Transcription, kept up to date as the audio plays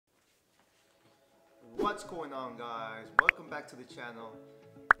What's going on, guys? Welcome back to the channel.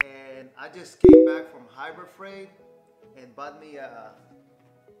 And I just came back from Harbor Freight and bought me a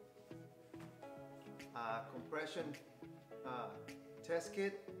compression test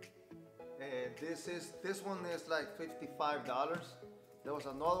kit. And this one is like $55. There was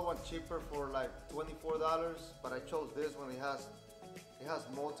another one cheaper for like $24, but I chose this one. It has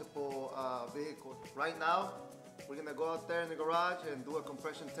multiple vehicles. Right now, we're gonna go out there in the garage and do a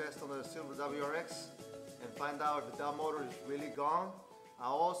compression test on the Silver WRX and find out if that motor is really gone. I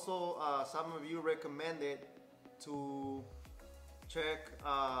also, some of you recommended to check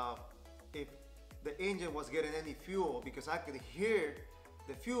if the engine was getting any fuel, because I could hear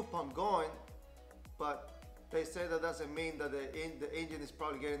the fuel pump going, but they say that doesn't mean that the engine is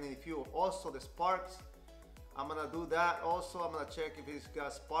probably getting any fuel. Also the sparks, I'm gonna do that also. I'm gonna check if it's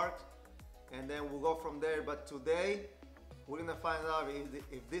got sparks, and then we'll go from there. But today we're gonna find out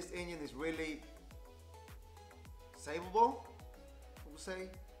if this engine is really savable, we'll say,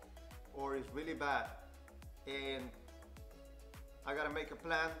 or it's really bad. And I gotta make a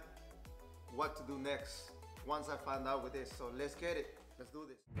plan what to do next once I find out with this. So let's get it. Let's do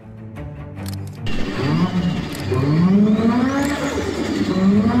this.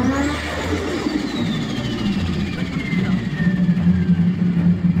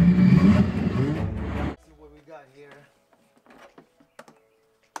 See what we got here.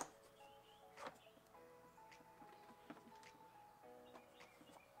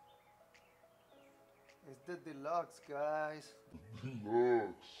 It's the deluxe, guys.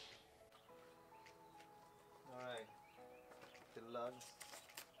 Deluxe. Alright. Deluxe.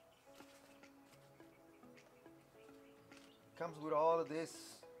 Comes with all of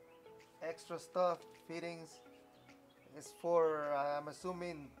this extra stuff, fittings. It's for, I'm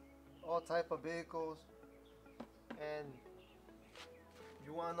assuming, all type of vehicles. And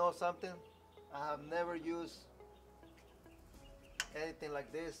you want to know something? I have never used anything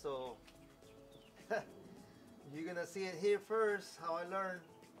like this, so you're gonna see it here first, how I learned.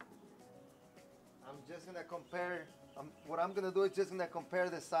 I'm just gonna compare, what I'm gonna do is just gonna compare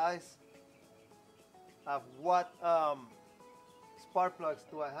the size of what spark plugs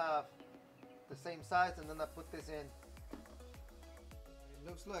do I have, the same size, and then I put this in. It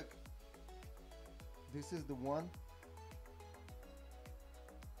looks like this is the one.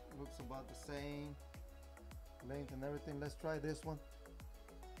 Looks about the same length and everything. Let's try this one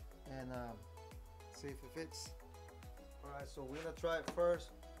and see if it fits. Alright, so we're gonna try it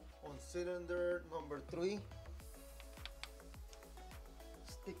first on cylinder number 3.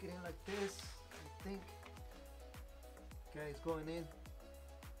 Stick it in like this, I think. Okay, it's going in.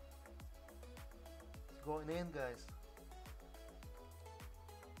 It's going in, guys.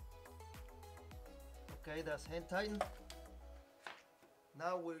 Okay, that's hand tightened.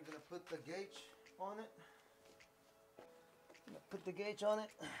 Now we're gonna put the gauge on it. Put the gauge on it.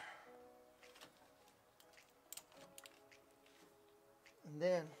 And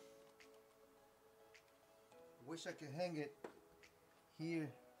then, wish I could hang it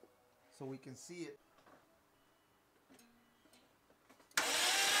here so we can see it.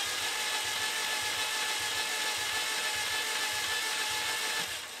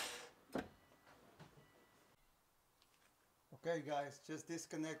 Okay guys, just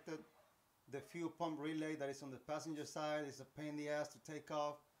disconnected the fuel pump relay that is on the passenger side. It's a pain in the ass to take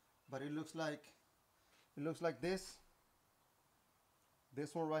off, but it looks like this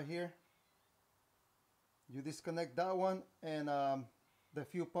one right here. You disconnect that one and the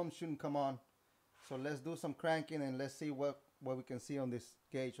fuel pump shouldn't come on. So let's do some cranking and let's see what we can see on this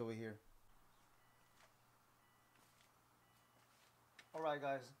gauge over here. Alright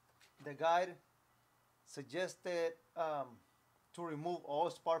guys, the guide suggested to remove all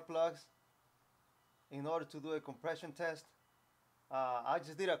spark plugs in order to do a compression test. I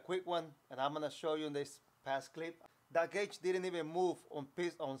just did a quick one and I'm gonna show you in this past clip. That gauge didn't even move on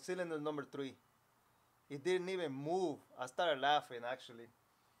cylinder number 3. It didn't even move. I started laughing actually.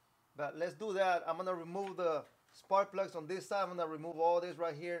 But let's do that. I'm gonna remove the spark plugs on this side. I'm gonna remove all this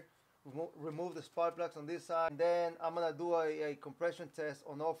right here. Remove the spark plugs on this side. And then I'm gonna do a compression test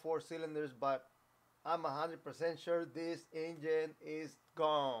on all 4 cylinders, but I'm 100% sure this engine is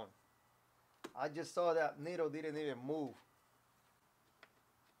gone. I just saw that needle didn't even move.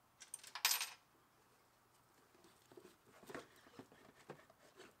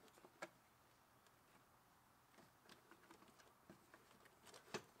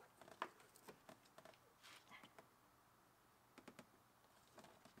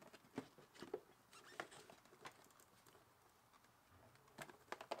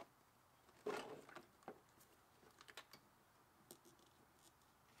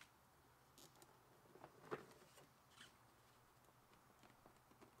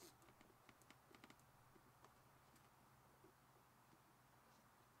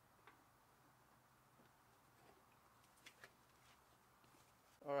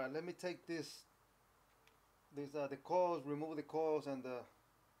 All right, let me take the coils, remove the coils and the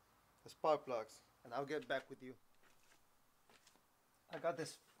spark plugs, and I'll get back with you. I got the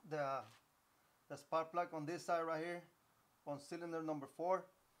spark plug on this side right here on cylinder number 4,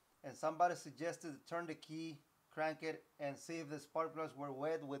 and somebody suggested to turn the key, crank it, and see if the spark plugs were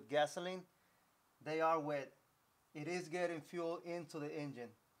wet with gasoline. They are wet. It is getting fuel into the engine.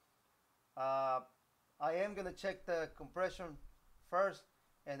 I am gonna check the compression first,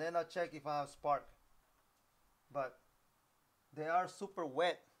 and then I'll check if I have spark. But they are super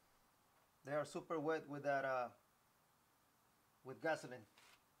wet. They are super wet with that with gasoline.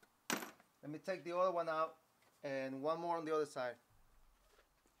 Let me take the other one out, and one more on the other side.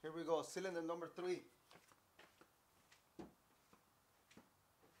 Here we go, cylinder number 3.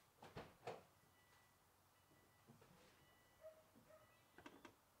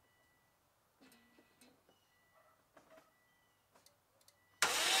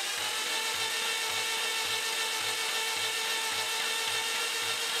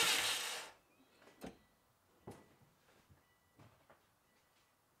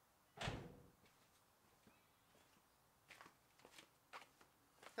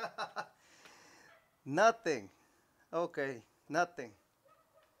 Nothing. Okay, nothing.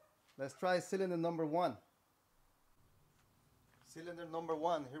 Let's try cylinder number 1. Cylinder number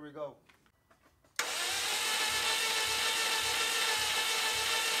 1, here we go.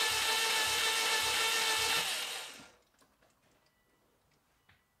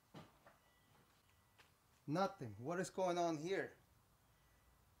 Nothing. What is going on here?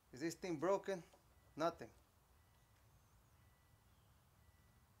 Is this thing broken? Nothing.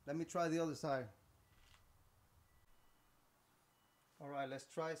 Let me try the other side. All right, let's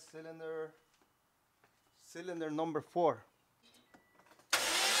try cylinder number 4.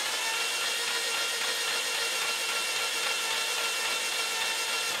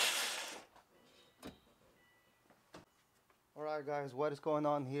 All right, guys, what is going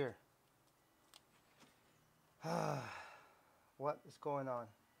on here? What is going on?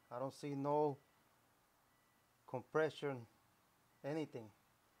 I don't see no compression, anything.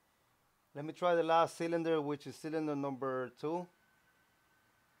 Let me try the last cylinder, which is cylinder number 2.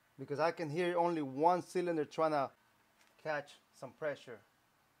 Because I can hear only one cylinder trying to catch some pressure.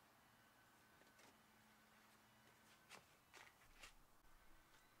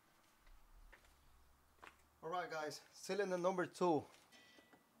 All right, guys, cylinder number 2.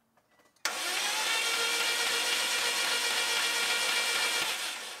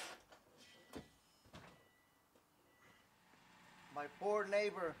 My poor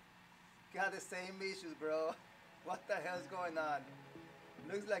neighbor got the same issues, bro. What the hell's going on?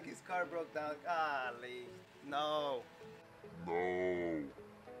 Looks like his car broke down. Golly, no. No.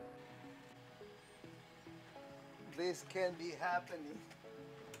 This can't be happening.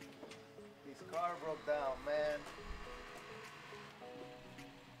 His car broke down, man.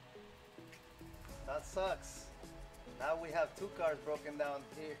 That sucks. Now we have 2 cars broken down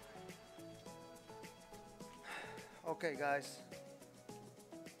here. Okay, guys.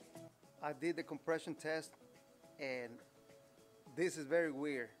 I did the compression test, and this is very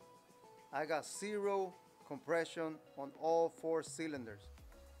weird. I got 0 compression on all 4 cylinders.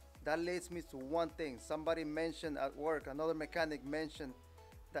 That leads me to one thing. Somebody mentioned at work, another mechanic mentioned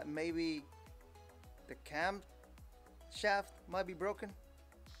that maybe the cam shaft might be broken.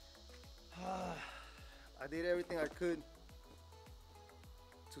 I did everything I could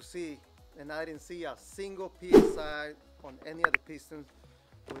to see, and I didn't see a single PSI on any of the pistons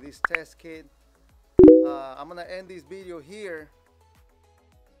with this test kit. I'm gonna end this video here.